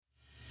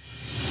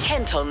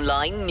Kent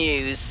Online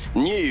News.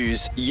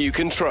 News you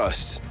can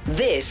trust.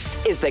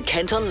 This is the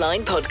Kent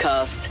Online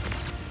Podcast.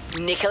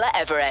 Nicola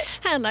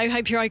Everett. Hello,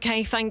 hope you're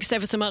okay. Thanks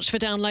ever so much for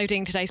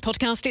downloading today's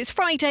podcast. It's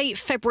Friday,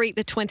 February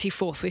the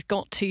 24th. We've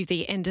got to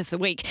the end of the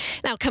week.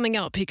 Now, coming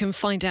up, you can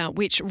find out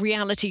which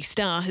reality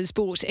star has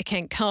bought a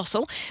Kent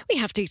Castle. We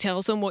have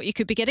details on what you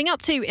could be getting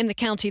up to in the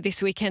county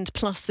this weekend,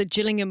 plus the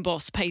Gillingham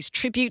boss pays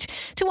tribute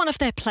to one of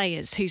their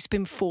players who's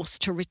been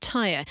forced to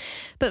retire.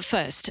 But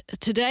first,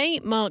 today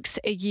marks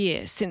a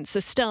year since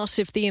the start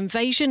of the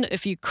invasion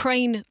of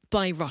Ukraine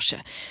by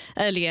Russia.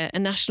 Earlier, a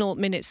national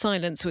minute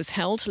silence was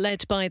held,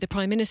 led by the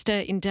Prime Minister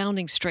in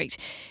Downing Street.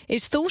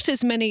 It's thought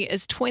as many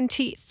as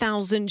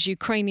 20,000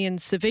 Ukrainian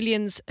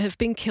civilians have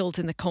been killed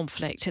in the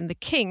conflict, and the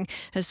King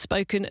has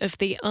spoken of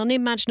the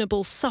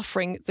unimaginable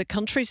suffering the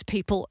country's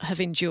people have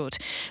endured.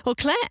 Well,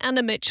 Claire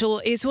Anna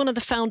Mitchell is one of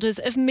the founders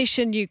of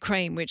Mission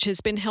Ukraine, which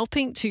has been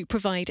helping to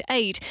provide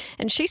aid,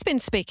 and she's been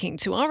speaking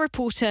to our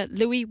reporter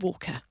Louis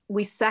Walker.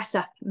 We set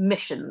up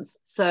missions.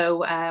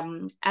 So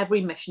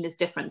every mission is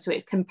different. So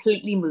it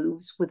completely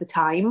moves with the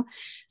time.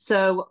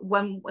 So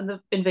when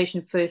the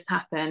invasion first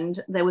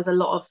happened, there was a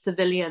lot of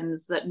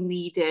civilians that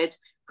needed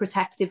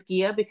protective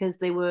gear because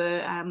they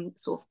were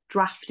sort of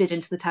drafted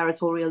into the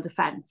territorial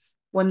defence.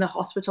 When the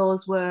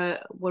hospitals were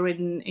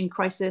in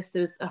crisis,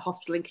 there was a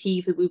hospital in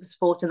Hythe that we were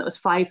supporting that was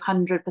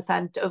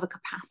 500% over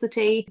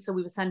capacity. So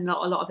we were sending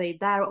out a lot of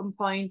aid there at one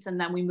point. And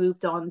then we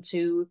moved on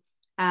to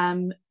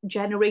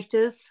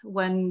generators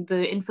when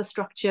the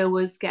infrastructure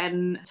was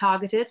getting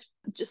targeted.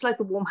 Just like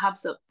the warm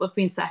hubs that have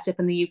been set up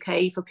in the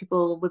UK for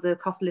people with a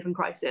cost of living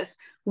crisis,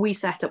 we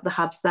set up the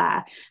hubs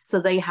there. So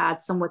they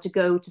had somewhere to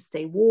go to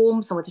stay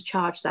warm, somewhere to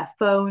charge their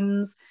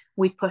phones.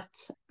 We put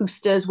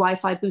boosters,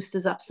 Wi-Fi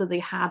boosters up so they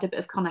had a bit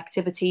of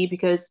connectivity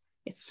because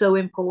it's so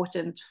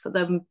important for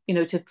them,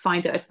 to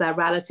find out if their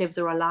relatives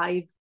are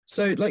alive.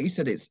 So, like you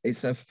said,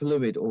 it's a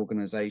fluid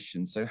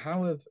organisation. So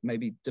how have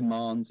maybe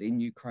demands in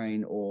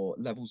Ukraine or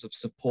levels of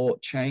support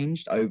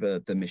changed over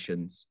the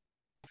missions?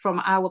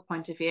 From our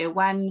point of view,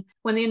 when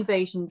the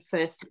invasion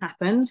first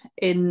happened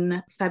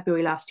in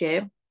February last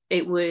year,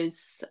 it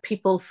was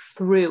people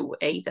threw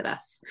aid at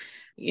us.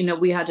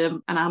 We had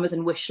an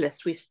Amazon wish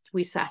list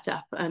we set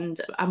up,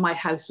 and my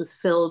house was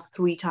filled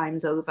 3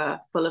 times over,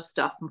 full of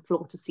stuff from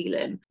floor to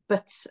ceiling.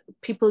 But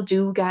people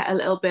do get a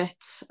little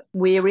bit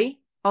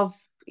weary of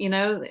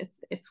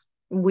it's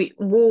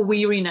war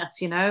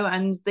weariness,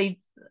 and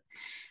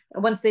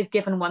once they've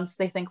given once,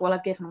 they think, well,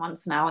 I've given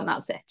once now and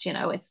that's it.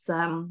 It's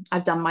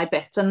I've done my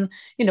bit, and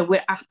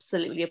we're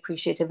absolutely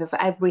appreciative of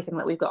everything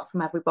that we've got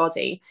from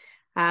everybody.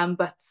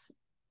 But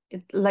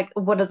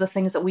one of the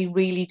things that we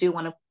really do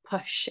want to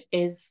push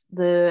is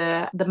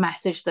the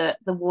message that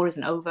the war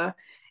isn't over.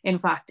 In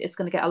fact, it's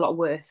going to get a lot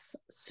worse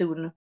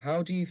soon.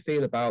 How do you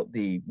feel about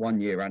the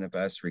 1-year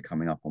anniversary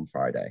coming up on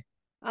Friday?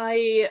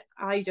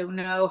 I don't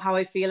know how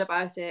I feel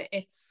about it.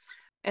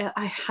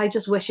 I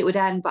just wish it would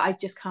end, but I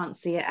just can't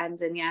see it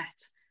ending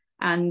yet.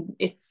 And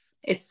it's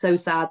so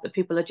sad that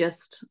people are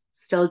just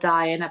still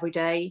dying every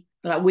day.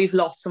 Like, we've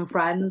lost some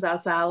friends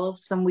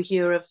ourselves, and we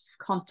hear of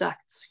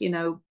contacts,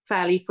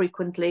 fairly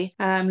frequently,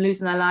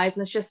 losing their lives.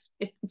 And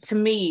to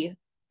me,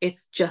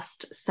 it's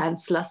just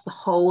senseless. The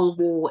whole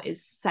war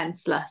is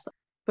senseless.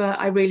 But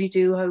I really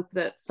do hope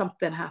that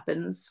something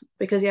happens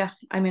because, a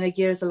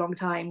year is a long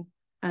time,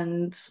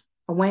 and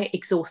we're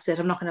exhausted.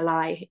 I'm not going to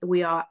lie.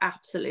 We are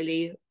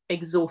absolutely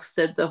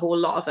exhausted, the whole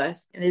lot of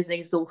us. It is an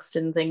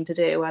exhausting thing to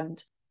do.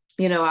 And,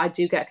 I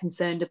do get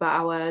concerned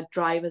about our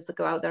drivers that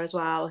go out there as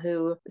well,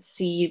 who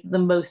see the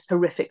most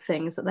horrific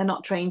things that they're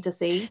not trained to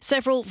see.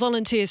 Several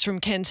volunteers from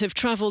Kent have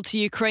travelled to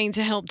Ukraine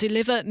to help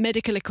deliver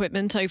medical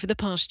equipment over the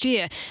past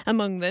year.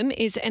 Among them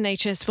is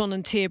NHS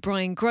volunteer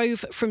Brian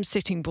Grove from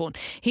Sittingbourne.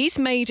 He's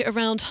made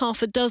around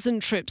half a dozen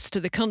trips to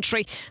the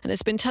country and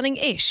has been telling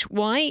Ish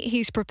why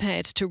he's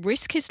prepared to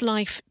risk his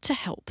life to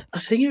help. I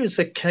think it was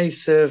a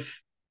case of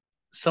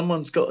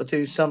someone's got to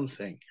do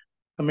something.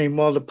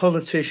 While the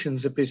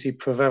politicians are busy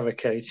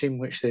prevaricating,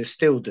 which they're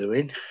still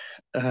doing,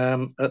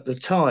 at the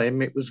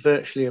time it was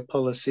virtually a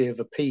policy of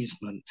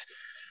appeasement.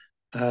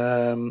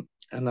 And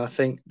I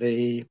think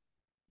the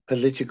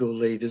political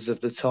leaders of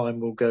the time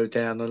will go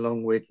down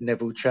along with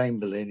Neville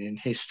Chamberlain in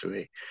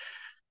history.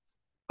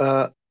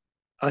 But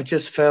I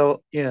just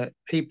felt,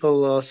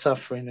 people are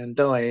suffering and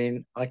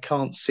dying. I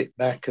can't sit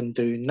back and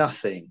do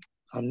nothing.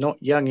 I'm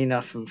not young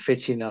enough and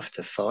fit enough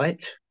to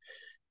fight.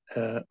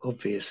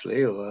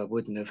 Obviously, or I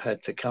wouldn't have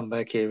had to come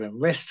back here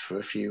and rest for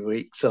a few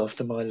weeks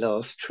after my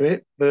last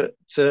trip. But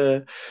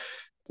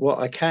what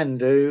I can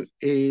do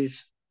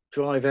is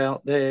drive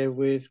out there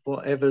with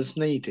whatever's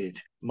needed.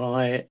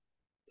 My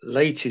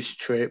latest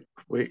trip,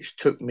 which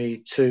took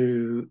me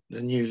to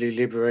the newly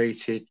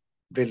liberated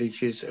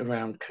villages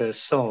around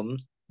Kherson,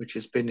 which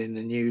has been in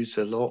the news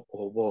a lot,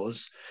 or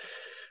was,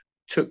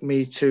 took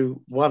me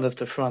to one of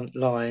the front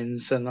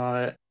lines, and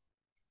I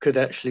could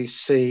actually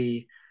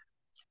see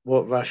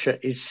what Russia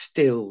is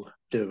still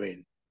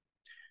doing.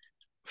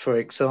 For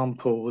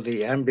example,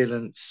 the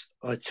ambulance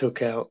I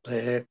took out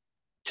there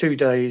 2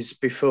 days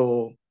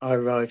before I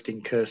arrived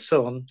in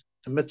Kherson,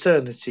 the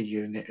maternity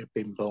unit had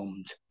been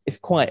bombed. It's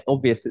quite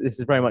obvious that this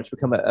has very much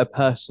become a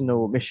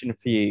personal mission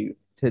for you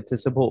to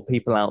support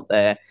people out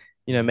there,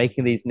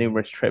 making these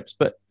numerous trips.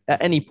 But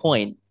at any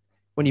point,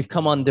 when you've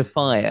come under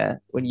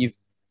fire, when you've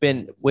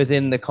been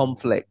within the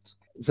conflict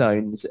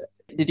zones,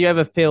 did you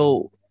ever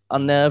feel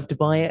unnerved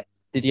by it?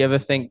 Did you ever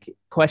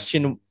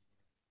question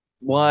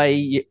why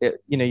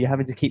you're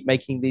having to keep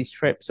making these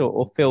trips,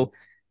 or feel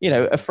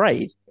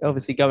afraid,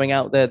 obviously going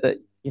out there, that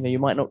you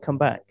might not come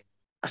back?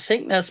 I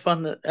think that's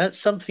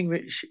something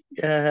which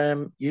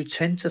you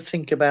tend to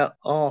think about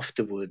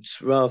afterwards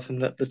rather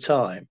than at the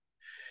time.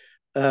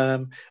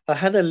 I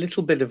had a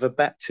little bit of a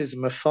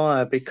baptism of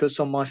fire, because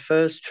on my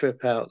first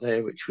trip out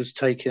there, which was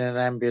taking an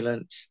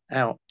ambulance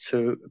out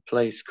to a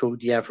place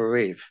called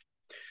Yavoriv,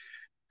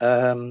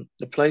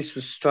 the place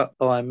was struck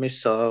by a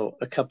missile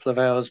a couple of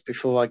hours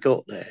before I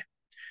got there.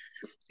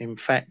 In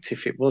fact,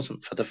 if it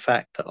wasn't for the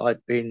fact that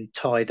I'd been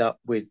tied up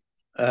with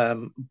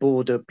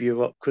border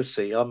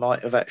bureaucracy, I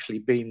might have actually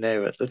been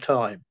there at the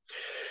time.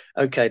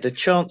 Okay, the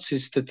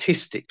chances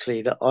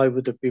statistically that I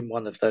would have been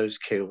one of those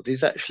killed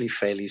is actually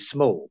fairly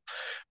small,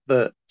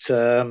 but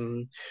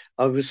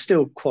I was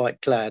still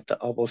quite glad that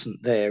I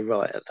wasn't there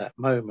right at that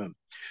moment.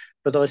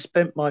 But I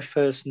spent my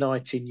first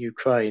night in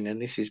Ukraine,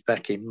 and this is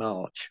back in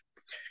March,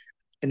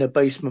 in a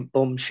basement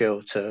bomb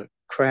shelter,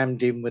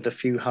 crammed in with a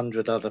few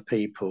hundred other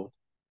people,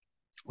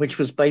 which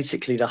was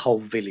basically the whole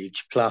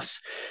village,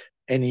 plus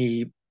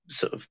any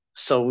sort of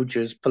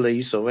soldiers,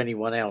 police, or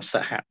anyone else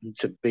that happened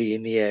to be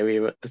in the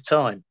area at the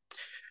time,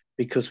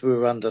 because we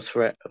were under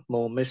threat of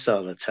more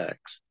missile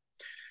attacks.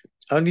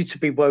 Only to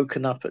be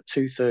woken up at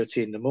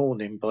 2:30 in the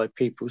morning by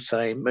people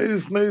saying,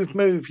 move, move,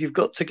 move, you've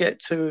got to get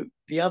to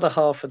the other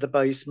half of the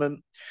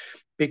basement,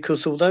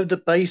 because although the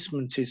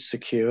basement is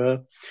secure,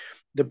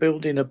 the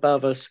building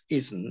above us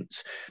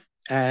isn't.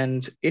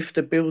 And if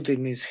the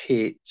building is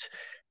hit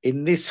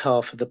in this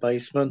half of the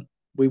basement,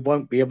 we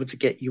won't be able to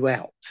get you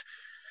out.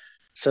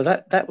 So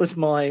that was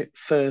my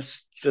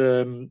first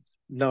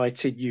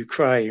night in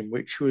Ukraine,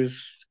 which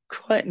was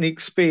quite an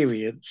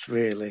experience,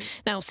 really.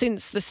 Now,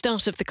 since the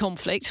start of the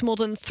conflict, more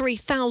than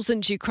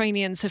 3,000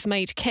 Ukrainians have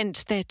made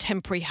Kent their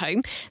temporary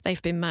home.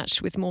 They've been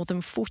matched with more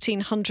than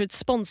 1,400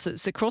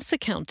 sponsors across the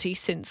county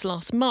since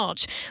last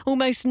March.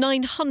 Almost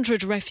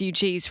 900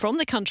 refugees from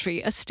the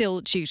country are still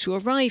due to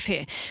arrive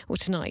here. Well,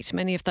 tonight,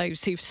 many of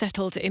those who've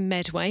settled in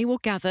Medway will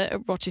gather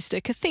at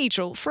Rochester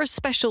Cathedral for a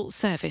special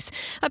service.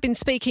 I've been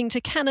speaking to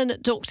Canon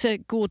Dr.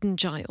 Gordon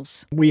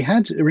Giles. We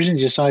had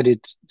originally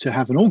decided to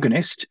have an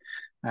organist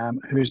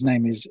whose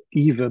name is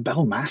Eva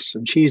Belmas,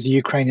 and she is a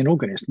Ukrainian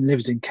organist and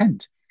lives in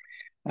Kent.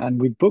 And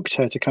we booked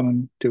her to come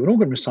and do an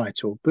organ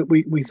recital, but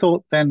we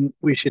thought then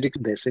we should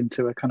extend this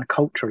into a kind of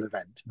cultural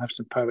event and have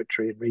some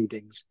poetry and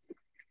readings.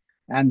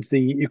 And the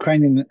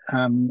Ukrainian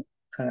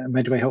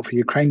Medway Help for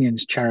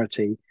Ukrainians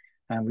charity,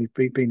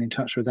 we've been in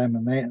touch with them,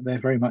 and they're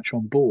very much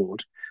on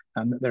board.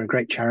 And they're a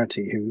great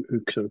charity who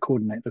sort of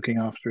coordinate looking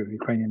after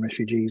Ukrainian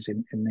refugees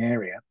in the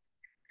area.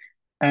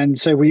 And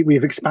so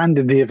we've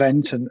expanded the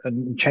event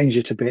and changed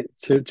it a bit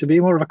to be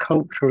more of a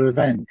cultural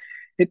event.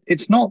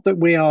 It's not that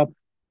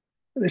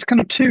there's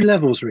kind of two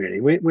levels,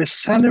 really. We're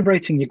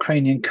celebrating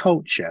Ukrainian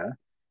culture,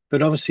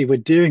 but obviously we're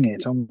doing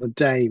it on the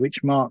day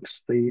which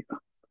marks the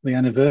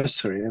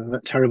anniversary of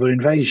that terrible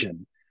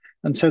invasion.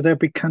 And so there'll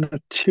be kind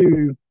of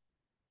two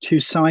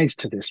sides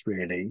to this,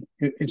 really.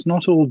 It's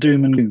not all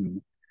doom and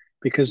gloom,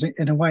 because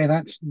in a way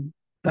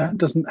that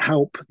doesn't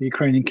help the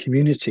Ukrainian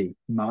community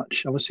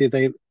much. Obviously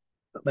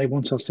they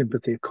want our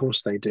sympathy, of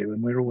course they do,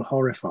 and we're all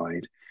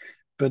horrified.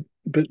 But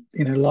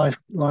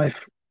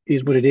life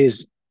is what it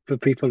is for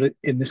people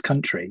in this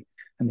country,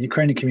 and the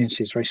Ukrainian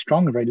community is very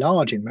strong and very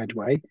large in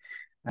Medway.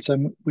 And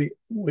so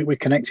we're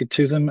connected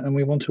to them, and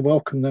we want to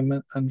welcome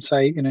them and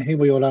say, here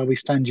we all are. We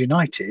stand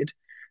united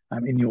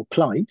in your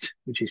plight,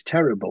 which is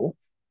terrible.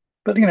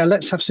 But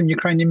let's have some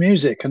Ukrainian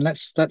music, and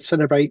let's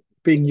celebrate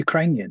being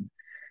Ukrainian.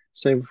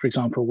 So, for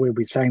example, we'll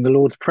be saying the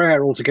Lord's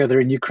Prayer all together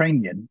in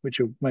Ukrainian, which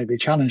will maybe a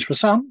challenge for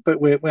some,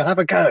 but we'll have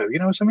a go. You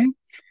know what I mean?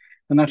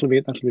 And that'll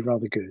be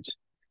rather good.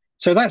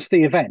 So that's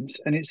the event,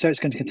 and it's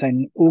going to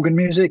contain organ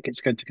music. It's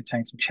going to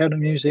contain some cello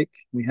music.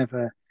 We have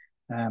a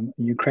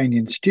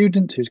Ukrainian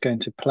student who's going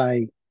to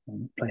play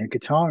a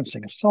guitar and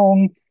sing a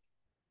song,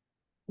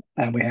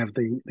 and we have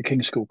the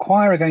King's School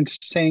Choir are going to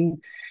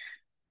sing,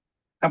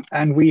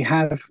 and we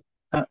have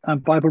a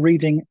Bible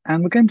reading,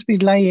 and we're going to be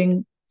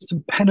laying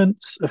some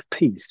penance of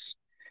peace.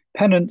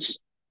 Penance,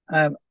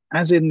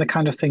 as in the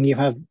kind of thing you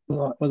have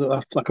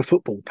like a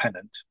football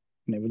pennant,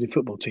 with a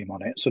football team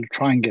on it, sort of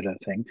triangular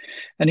thing.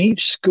 And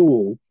each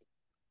school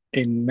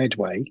in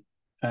Medway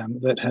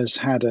that has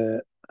had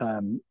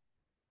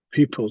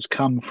pupils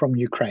come from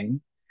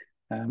Ukraine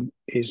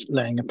is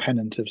laying a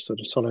pennant of sort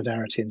of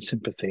solidarity and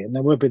sympathy. And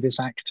there will be this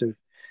it's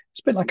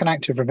a bit like an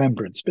act of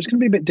remembrance, but it's going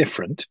to be a bit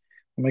different.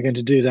 And we're going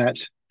to do that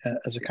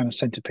as a kind of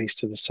centerpiece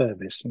to the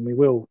service. And we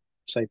will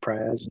say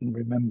prayers and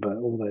remember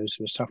all those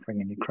who are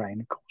suffering in Ukraine.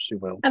 Of course we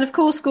will. And of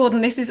course,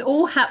 Gordon, this is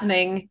all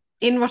happening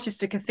in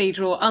Rochester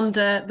Cathedral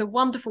under the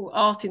wonderful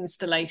art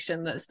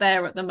installation that's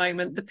there at the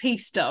moment, the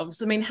Peace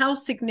Doves. I mean, how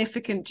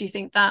significant do you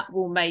think that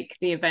will make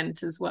the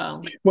event as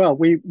well? Well,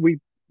 we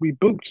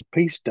booked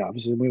Peace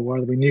Doves, and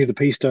we knew the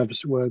Peace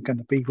Doves were going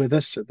to be with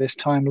us at this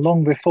time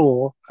long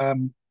before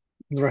the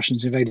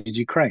Russians invaded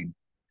Ukraine.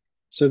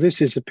 So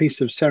this is a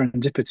piece of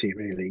serendipity,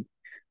 really,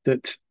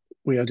 that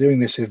we are doing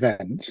this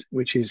event,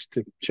 which is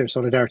to show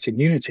solidarity and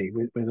unity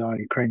with our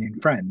Ukrainian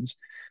friends,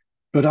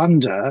 but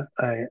under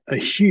a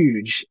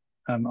huge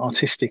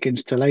artistic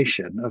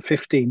installation of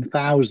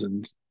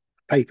 15,000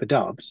 paper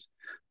doves,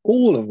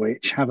 all of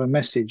which have a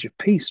message of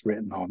peace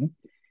written on.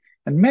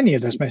 And many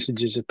of those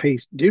messages of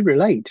peace do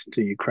relate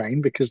to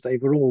Ukraine because they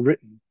were all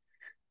written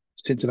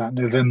since about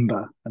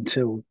November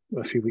until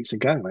a few weeks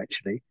ago,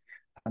 actually.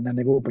 And then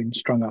they've all been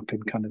strung up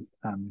in kind of,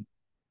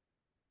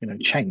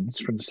 chains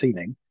from the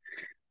ceiling.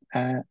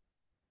 And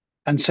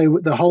so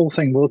the whole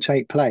thing will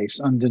take place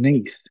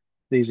underneath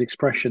these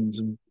expressions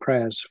and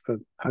prayers for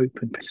hope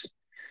and peace,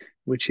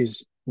 which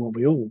is what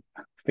we all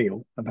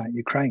feel about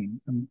Ukraine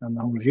and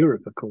the whole of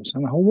Europe, of course,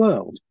 and the whole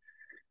world.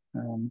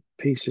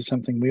 Peace is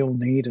something we all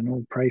need and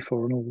all pray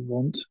for and all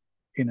want,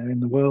 in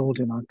the world,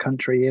 in our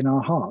country, in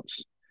our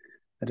hearts,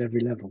 at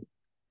every level.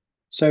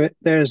 So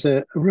there's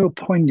a real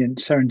poignant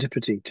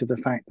serendipity to the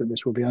fact that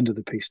this will be under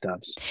the Peace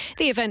Doves.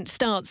 The event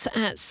starts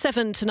at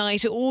 7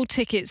 tonight. All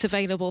tickets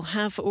available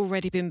have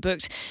already been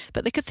booked.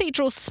 But the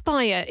cathedral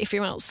spire, if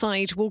you're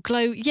outside, will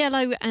glow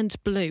yellow and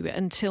blue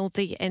until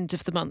the end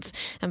of the month.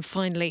 And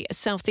finally, a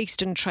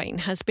southeastern train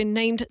has been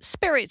named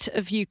Spirit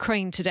of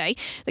Ukraine today.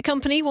 The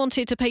company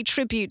wanted to pay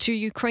tribute to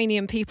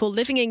Ukrainian people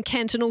living in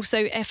Kent and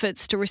also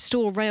efforts to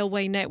restore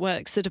railway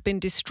networks that have been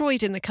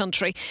destroyed in the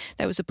country.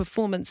 There was a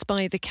performance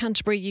by the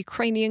Canterbury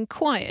Ukrainian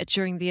Choir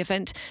during the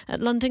event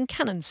at London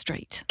Canon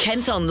Street.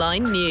 Kent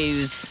Online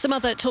News. Some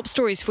other top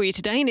stories for you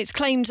today, and it's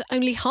claimed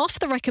only half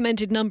the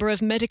recommended number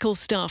of medical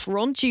staff were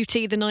on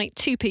duty the night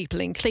 2 people,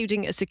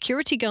 including a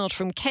security guard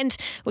from Kent,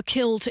 were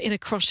killed in a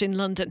crush in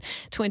London.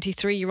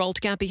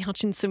 23-year-old Gabby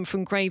Hutchinson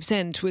from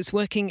Gravesend was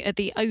working at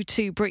the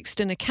O2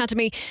 Brixton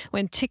Academy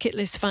when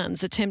ticketless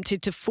fans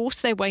attempted to force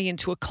their way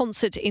into a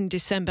concert in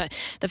December.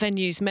 The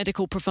venue's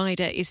medical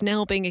provider is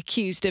now being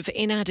accused of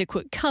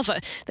inadequate cover.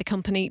 The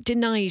company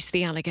denies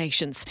the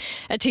allegations.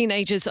 A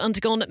teenager's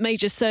undergone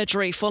major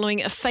surgery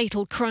following a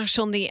fatal crash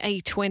on the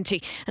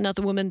A20.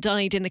 Another woman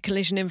died in the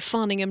collision in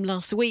Farningham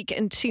last week,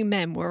 and 2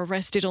 men were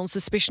arrested on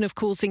suspicion of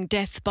causing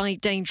death by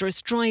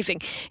dangerous driving.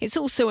 It's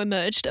also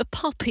emerged a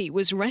puppy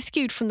was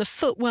rescued from the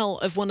footwell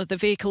of one of the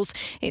vehicles.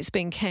 It's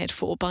being cared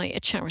for by a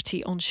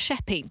charity on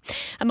Sheppey.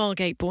 A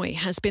Margate boy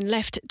has been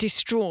left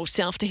distraught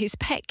after his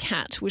pet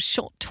cat was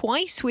shot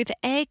twice with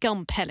air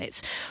gun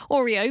pellets.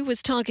 Oreo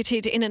was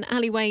targeted in an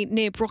alleyway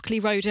near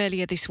Brockley Road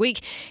earlier this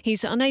week.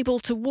 He's unable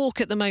to walk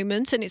at the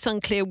moment, and it's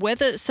unclear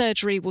whether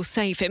surgery will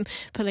save him.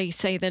 Police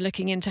say they're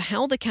looking into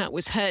how the cat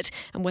was hurt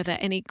and whether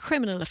any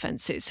criminal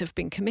offences have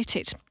been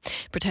committed.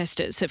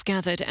 Protesters have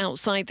gathered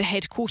outside the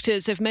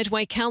headquarters of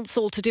Medway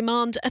Council to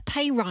demand a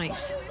pay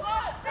rise.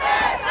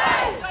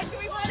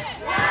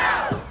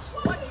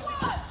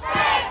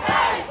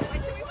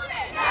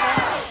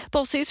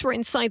 Bosses were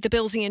inside the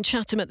building in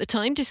Chatham at the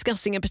time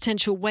discussing a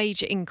potential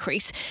wage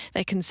increase.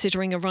 They're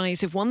considering a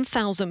rise of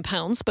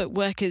 £1,000, but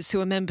workers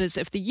who are members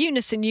of the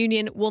Unison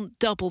Union want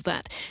double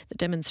that. The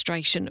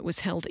demonstration was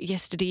held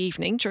yesterday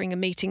evening during a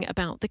meeting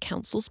about the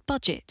council's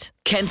budget.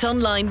 Kent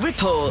Online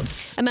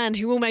reports. A man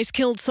who almost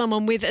killed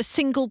someone with a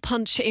single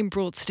punch in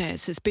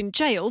Broadstairs has been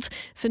jailed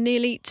for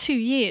nearly 2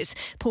 years.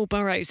 Paul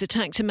Burrows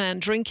attacked a man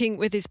drinking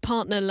with his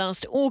partner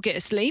last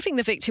August, leaving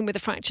the victim with a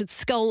fractured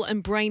skull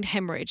and brain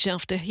hemorrhage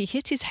after he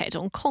hit his head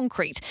on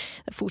concrete.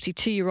 The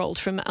 42-year-old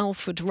from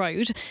Alford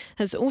Road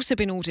has also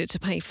been ordered to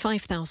pay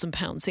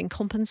 £5,000 in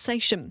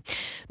compensation.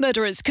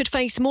 Murderers could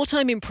face more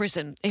time in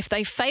prison if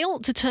they fail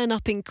to turn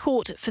up in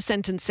court for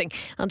sentencing,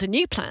 under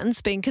new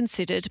plans being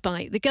considered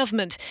by the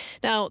government.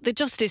 Now, the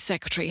Justice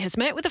Secretary has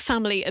met with the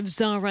family of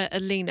Zara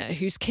Alina,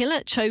 whose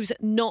killer chose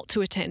not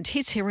to attend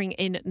his hearing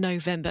in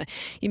November.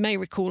 You may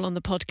recall on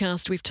the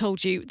podcast we've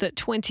told you that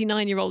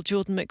 29-year-old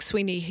Jordan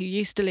McSweeney, who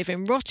used to live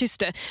in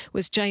Rochester,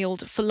 was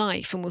jailed for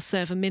life and will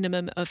serve a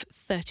minimum of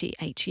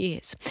 38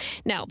 years.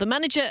 Now, the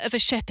manager of a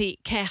Sheppey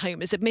care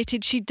home has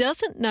admitted she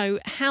doesn't know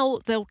how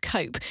they'll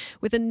cope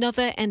with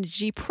another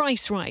energy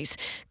price rise.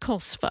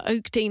 Costs for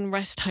Oakdene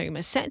Rest Home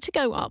are set to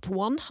go up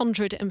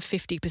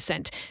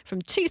 150%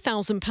 from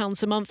 £2,000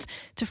 a month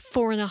to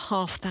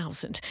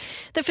 £4,500.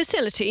 The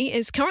facility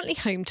is currently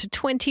home to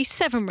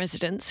 27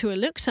 residents who are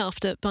looked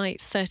after by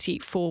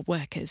 34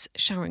 workers.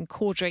 Sharon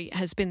Caudry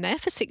has been there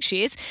for 6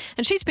 years,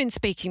 and she's been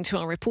speaking to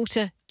our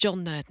reporter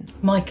John Nurden.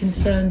 My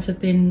concerns have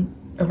been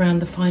around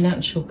the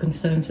financial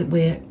concerns that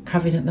we're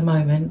having at the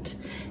moment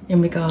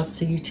in regards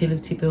to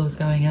utility bills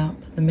going up,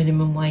 the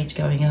minimum wage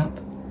going up.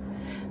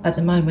 At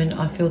the moment,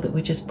 I feel that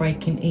we're just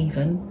breaking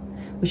even,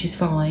 which is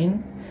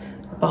fine,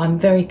 but I'm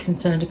very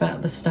concerned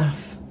about the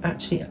staff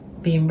actually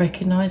being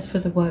recognised for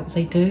the work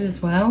they do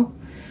as well.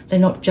 They're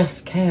not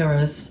just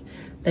carers,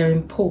 they're an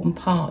important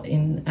part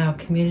in our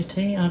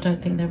community, and I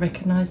don't think they're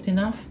recognised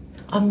enough.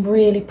 I'm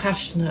really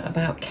passionate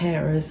about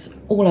carers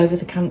all over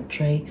the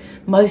country.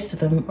 Most of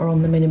them are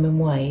on the minimum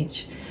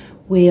wage.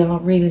 We are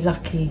really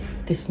lucky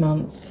this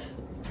month,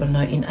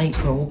 in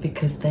April,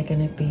 because they're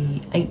going to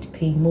be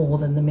 8p more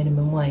than the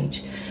minimum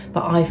wage.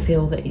 But I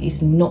feel that it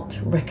is not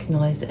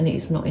recognised and it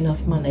is not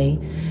enough money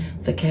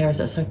for carers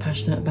that are so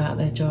passionate about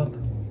their job.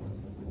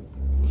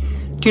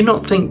 Do you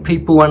not think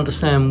people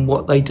understand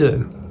what they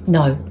do?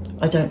 No,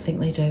 I don't think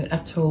they do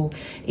at all.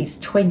 It's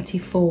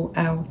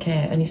 24-hour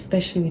care, and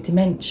especially with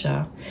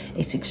dementia,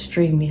 it's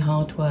extremely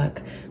hard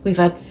work. We've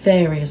had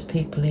various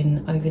people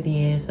in over the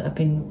years that have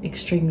been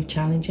extremely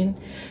challenging,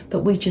 but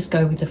we just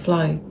go with the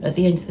flow. At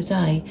the end of the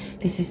day,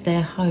 this is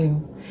their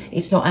home.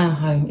 It's not our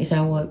home, it's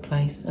our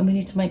workplace, and we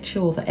need to make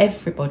sure that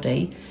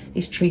everybody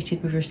is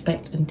treated with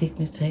respect and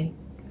dignity.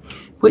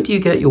 Where do you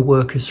get your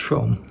workers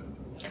from?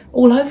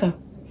 All over.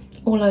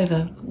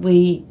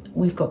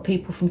 We've got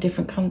people from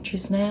different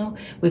countries now.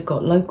 We've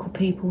got local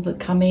people that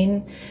come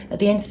in. At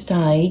the end of the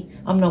day,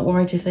 I'm not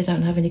worried if they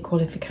don't have any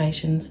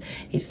qualifications.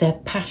 It's their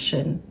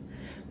passion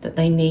that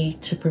they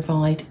need to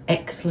provide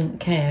excellent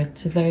care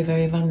to very,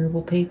 very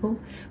vulnerable people.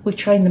 We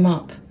train them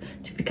up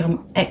to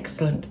become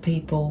excellent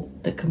people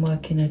that can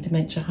work in a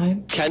dementia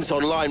home. Kent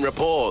Online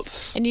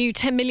reports. A new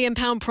 £10 million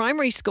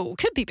primary school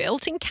could be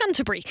built in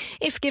Canterbury.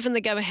 If given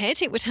the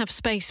go-ahead, it would have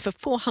space for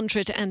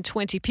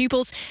 420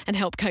 pupils and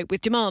help cope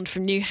with demand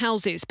from new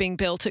houses being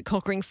built at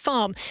Cockering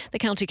Farm. The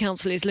County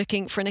Council is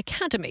looking for an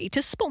academy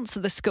to sponsor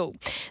the school.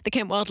 The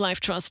Kent Wildlife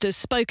Trust has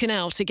spoken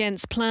out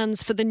against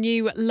plans for the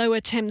new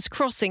Lower Thames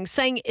crossing,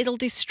 saying it'll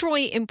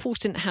destroy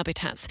important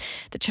habitats.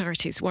 The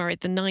charity's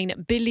worried the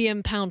 £9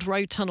 billion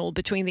road tunnel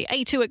between the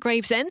A2 at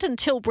Gravesend and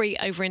Tilbury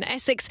over in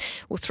Essex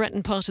will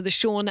threaten part of the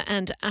Shorn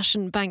and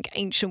Ashenbank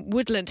ancient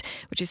woodland,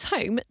 which is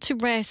home to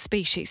rare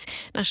species.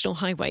 National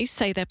Highways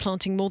say they're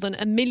planting more than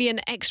 1 million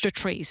extra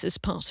trees as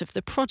part of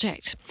the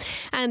project.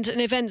 And an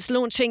event's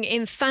launching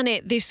in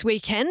Thanet this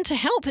weekend to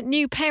help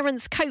new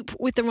parents cope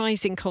with the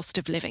rising cost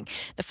of living.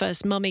 The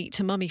first Mummy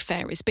to Mummy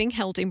fair is being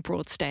held in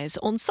Broadstairs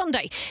on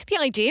Sunday. The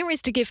idea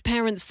is to give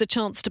parents the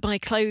chance to buy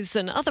clothes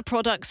and other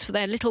products for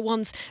their little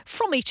ones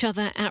from each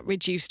other at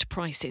reduced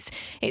prices.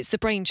 It's the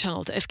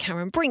brainchild of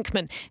Karen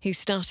Brinkman, who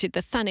started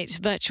the Thanet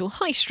virtual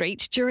high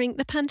street during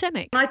the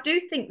pandemic. I do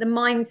think the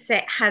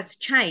mindset has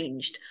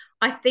changed.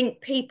 I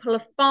think people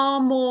are far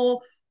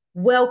more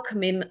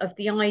welcoming of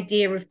the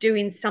idea of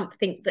doing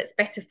something that's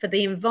better for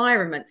the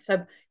environment.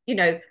 So,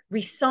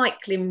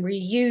 recycling,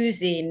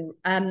 reusing,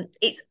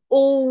 it's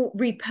all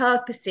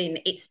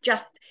repurposing. It's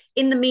just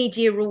in the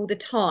media all the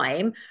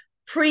time.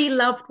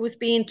 Pre-loved was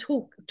being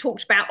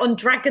talked about on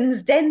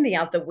Dragon's Den the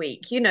other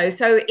week,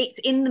 so it's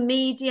in the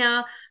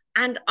media.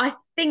 And I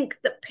think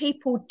that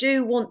people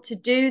do want to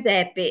do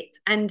their bit.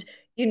 And,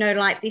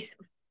 like this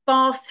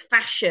fast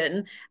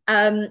fashion,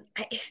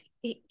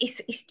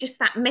 it's just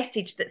that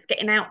message that's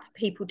getting out to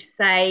people to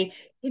say,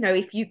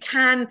 if you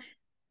can,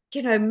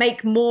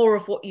 make more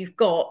of what you've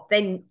got,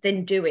 then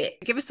do it.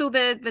 Give us all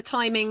the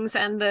timings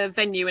and the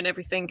venue and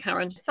everything,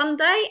 Karen.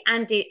 Sunday,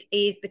 and it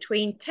is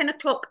between 10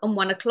 o'clock and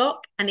 1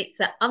 o'clock, and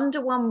it's at Under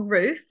One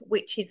Roof,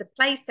 which is a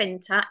play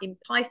centre in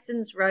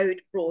Pysons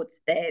Road,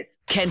 Broadstairs.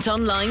 Kent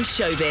Online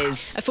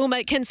Showbiz. A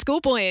former Kent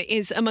schoolboy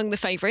is among the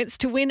favourites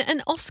to win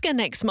an Oscar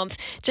next month.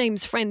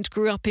 James Friend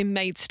grew up in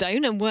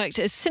Maidstone and worked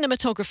as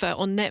cinematographer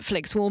on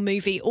Netflix war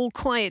movie All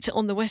Quiet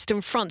on the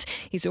Western Front.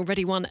 He's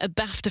already won a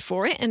BAFTA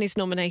for it and is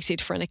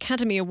nominated for an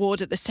Academy Award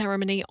at the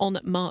ceremony on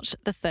March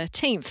the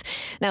 13th.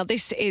 Now,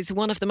 this is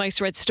one of the most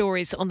read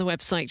stories on the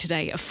website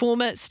today. A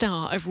former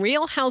star of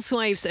Real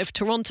Housewives of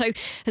Toronto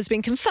has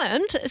been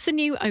confirmed as the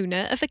new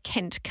owner of a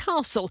Kent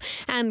castle.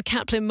 Ann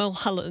Kaplan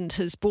Mulholland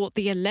has bought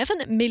the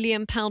 £11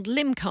 million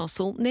Lympne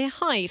Castle near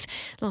Hythe.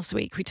 Last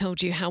week we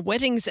told you how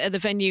weddings at the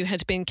venue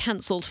had been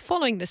cancelled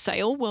following the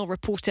sale. Well,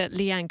 reporter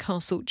Leanne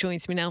Castle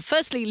joins me now.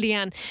 Firstly,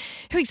 Leanne,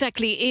 who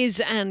exactly is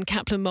Ann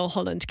Kaplan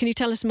Mulholland? Can you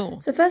tell us more?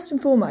 So first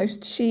and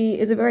foremost, she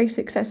is a very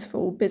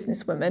successful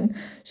businesswoman.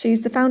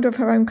 She's the founder of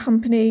her own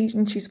company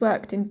and she's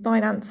worked in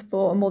finance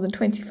for more than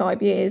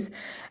 25 years.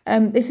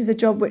 This is a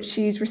job which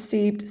she's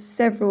received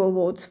several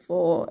awards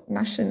for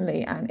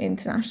nationally and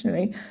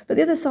internationally. But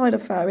the other side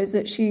of her is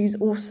that she's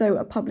also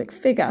a public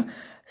figure.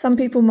 Some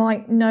people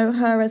might know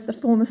her as the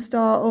former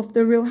star of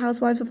The Real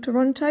Housewives of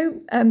Toronto.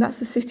 That's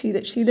the city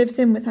that she lives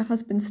in with her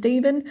husband,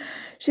 Stephen.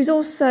 She's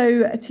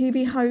also a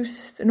TV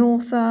host, an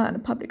author and a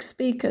public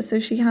speaker. So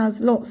she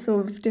has lots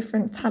of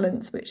different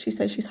talents, which she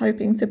says she's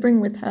hoping to bring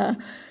with her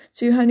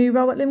to her new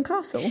role at Lympne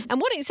Castle.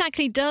 And what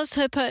exactly does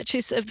her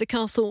purchase of the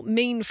castle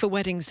mean for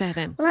weddings there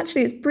then? Well,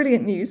 actually, it's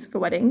brilliant news for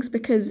weddings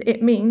because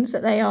it means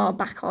that they are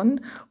back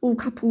on. All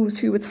couples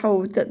who were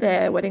told that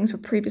their weddings were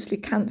previously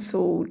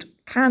cancelled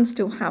can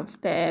still have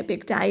their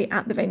big day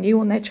at the venue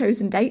on their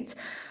chosen date.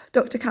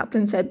 Dr.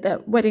 Kaplan said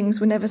that weddings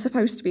were never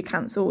supposed to be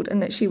cancelled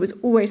and that she was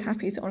always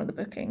happy to honour the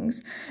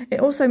bookings. It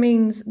also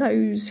means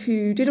those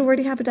who did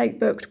already have a date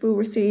booked will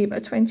receive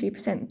a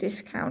 20%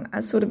 discount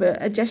as sort of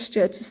a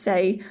gesture to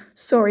say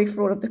sorry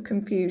for all of the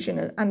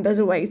confusion and as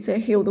a way to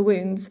heal the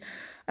wounds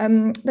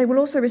They will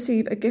also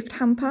receive a gift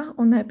hamper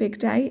on their big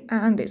day,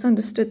 and it's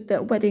understood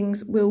that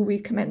weddings will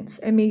recommence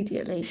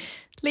immediately.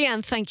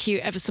 Leanne, thank you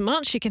ever so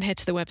much. You can head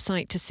to the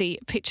website to see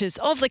pictures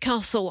of the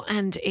castle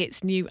and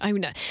its new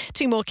owner.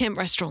 2 more Kent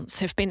restaurants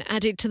have been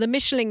added to the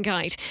Michelin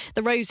Guide.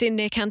 The Rose Inn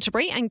near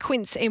Canterbury and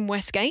Quince in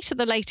Westgate are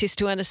the latest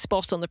to earn a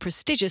spot on the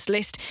prestigious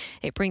list.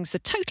 It brings the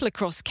total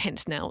across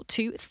Kent now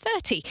to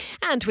 30.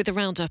 And with a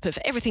roundup of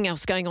everything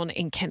else going on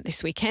in Kent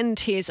this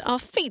weekend, here's our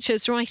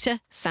features writer,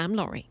 Sam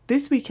Laurie.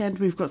 This weekend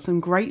we've got some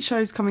great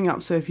shows coming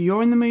up, so if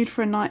you're in the mood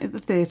for a night at the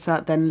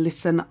theatre, then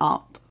listen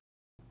up.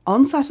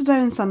 On Saturday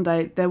and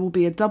Sunday, there will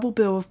be a double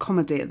bill of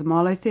comedy at the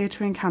Marlow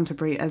Theatre in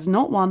Canterbury as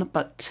not one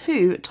but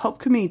 2 top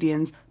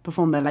comedians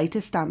perform their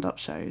latest stand-up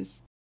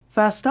shows.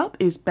 First up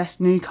is Best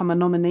Newcomer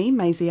nominee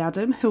Maisie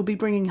Adam, who'll be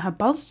bringing her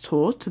Buzz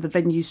tour to the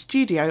venue's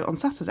studio on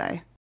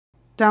Saturday.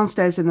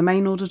 Downstairs in the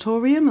main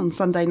auditorium on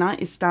Sunday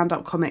night is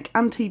stand-up comic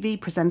and TV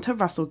presenter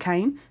Russell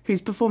Kane,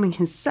 who's performing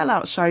his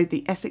sellout show,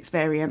 The Essex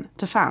Variant,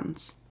 to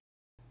fans.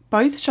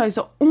 Both shows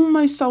are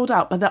almost sold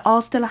out, but there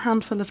are still a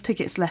handful of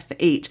tickets left for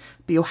each,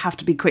 but you'll have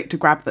to be quick to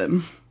grab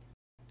them.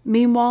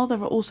 Meanwhile,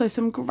 there are also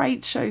some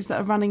great shows that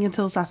are running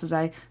until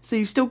Saturday, so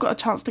you've still got a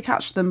chance to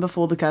catch them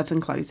before the curtain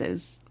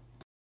closes.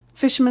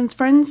 Fisherman's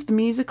Friends, the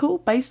musical,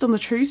 based on the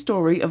true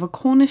story of a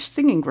Cornish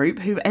singing group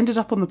who ended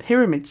up on the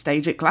Pyramid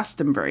stage at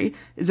Glastonbury,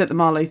 is at the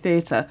Marlow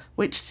Theatre,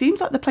 which seems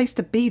like the place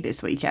to be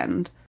this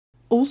weekend.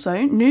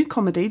 Also, new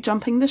comedy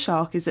Jumping the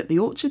Shark is at the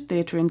Orchard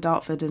Theatre in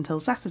Dartford until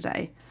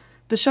Saturday.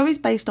 The show is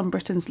based on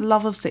Britain's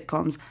love of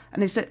sitcoms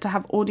and is set to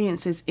have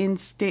audiences in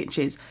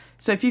stitches,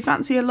 so if you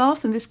fancy a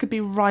laugh, then this could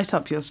be right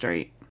up your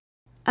street.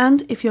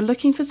 And if you're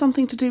looking for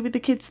something to do with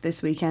the kids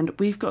this weekend,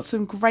 we've got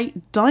some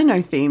great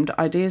dino-themed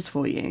ideas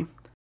for you.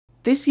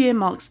 This year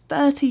marks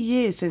 30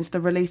 years since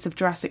the release of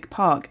Jurassic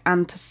Park,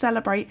 and to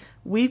celebrate,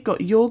 we've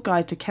got your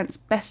guide to Kent's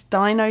best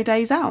dino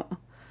days out.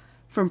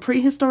 From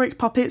prehistoric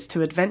puppets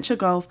to adventure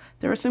golf,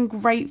 there are some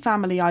great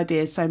family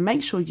ideas, so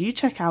make sure you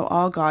check out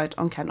our guide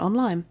on Kent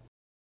Online.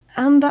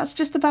 And that's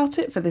just about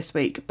it for this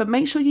week, but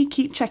make sure you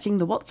keep checking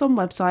the What's On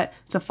website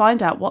to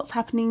find out what's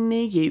happening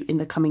near you in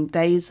the coming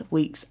days,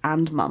 weeks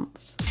and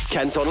months.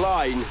 Kent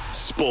Online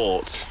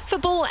Sport.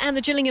 Football and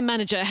the Gillingham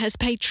manager has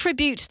paid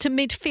tribute to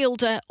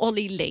midfielder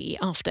Olly Lee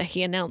after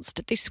he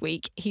announced this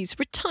week he's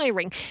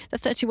retiring. The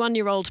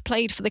 31-year-old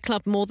played for the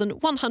club more than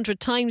 100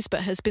 times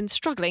but has been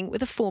struggling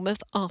with a form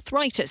of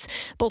arthritis.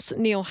 Boss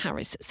Neil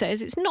Harris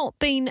says it's not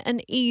been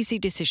an easy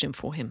decision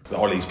for him.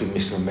 Olly's been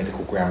missing on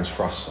medical grounds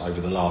for us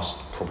over the last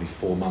probably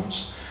 4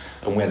 months,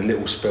 and we had a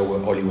little spell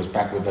where Olly was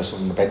back with us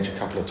on the bench a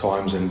couple of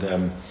times, and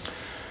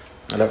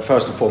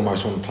first and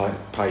foremost I want to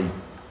pay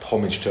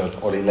homage to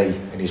Olly Lee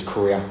and his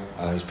career,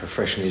 his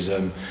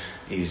professionalism,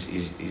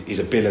 his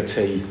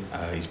ability,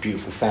 his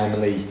beautiful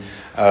family.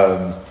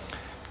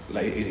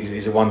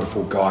 He's a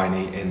wonderful guy,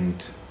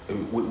 and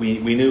we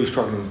knew he was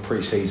struggling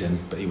pre-season,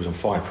 but he was on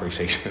fire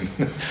pre-season.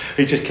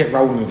 He just kept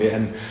rolling with it,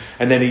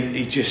 and then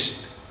he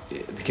just,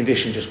 the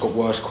condition just got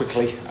worse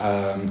quickly,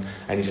 and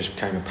it just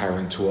became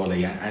apparent to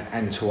Olly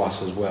and to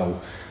us as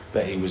well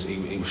that he was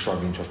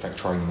struggling to affect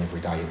training every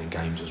day and in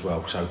games as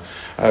well. So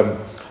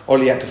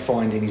Olly had to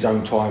find in his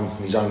own time,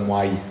 in his own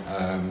way,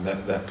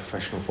 that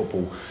professional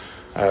football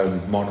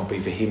might not be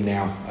for him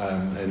now,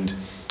 and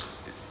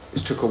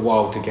it took a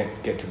while to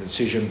get to the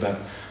decision, but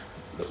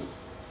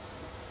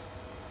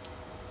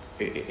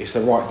it's the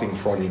right thing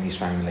for Olly and his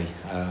family,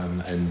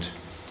 and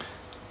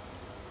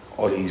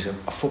Olly's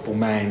a football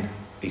man.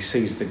 He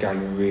sees the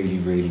game really,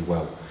 really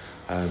well.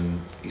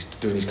 He's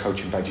doing his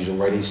coaching badges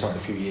already. He started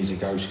a few years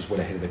ago, so he's well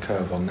ahead of the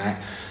curve on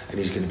that, and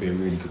he's going to be a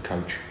really good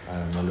coach.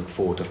 I look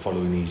forward to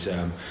following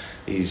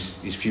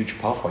his future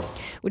pathway.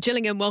 Well,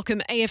 Gillingham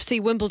welcome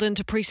AFC Wimbledon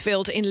to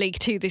Priestfield in League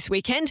 2 this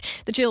weekend.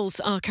 The Gills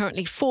are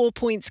currently 4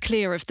 points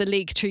clear of the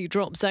League 2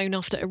 drop zone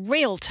after a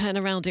real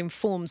turnaround in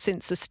form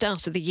since the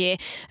start of the year.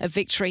 A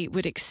victory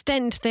would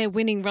extend their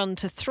winning run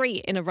to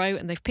 3 in a row,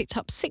 and they've picked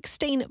up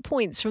 16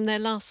 points from their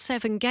last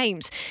 7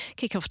 games.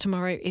 Kick-off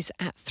tomorrow is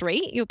at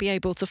 3. You'll be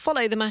able to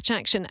follow the match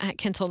action at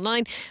Kent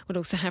Online. We'll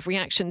also have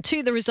reaction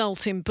to the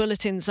result in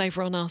bulletins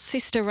over on our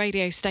sister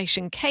radio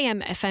station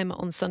KMFM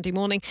on Sunday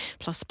morning,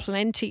 plus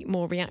plenty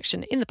more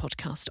reaction in the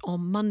podcast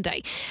on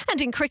Monday.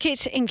 And in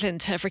cricket,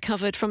 England have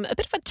recovered from a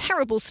bit of a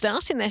terrible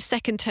start in their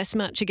second test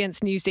match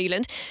against New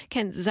Zealand.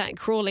 Kent's Zach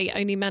Crawley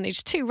only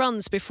managed 2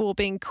 runs before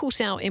being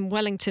caught out in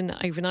Wellington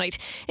overnight.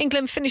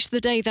 England finished the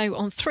day, though,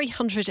 on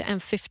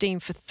 315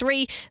 for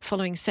 3,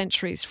 following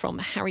centuries from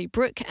Harry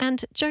Brook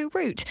and Joe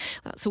Root.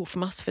 That's all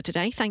from us for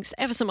today. Thanks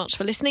ever so much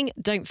for listening.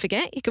 Don't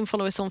forget, you can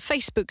follow us on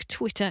Facebook,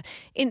 Twitter,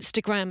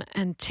 Instagram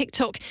and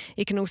TikTok.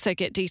 You can also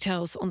get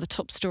details on the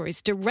top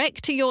stories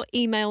direct to your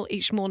email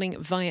each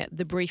morning via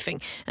The Briefing.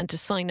 And to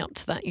sign up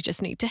to that, you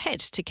just need to head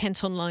to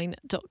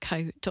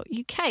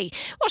kentonline.co.uk.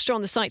 Whilst you're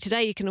on the site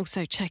today, you can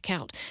also check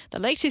out the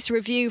latest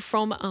review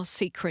from our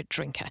secret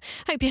drinker.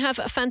 Hope you have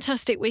a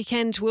fantastic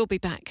weekend. We'll be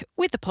back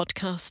with the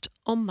podcast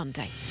on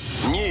Monday.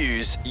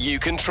 News you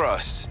can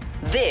trust.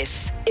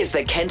 This is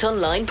the Kent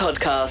Online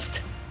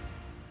Podcast.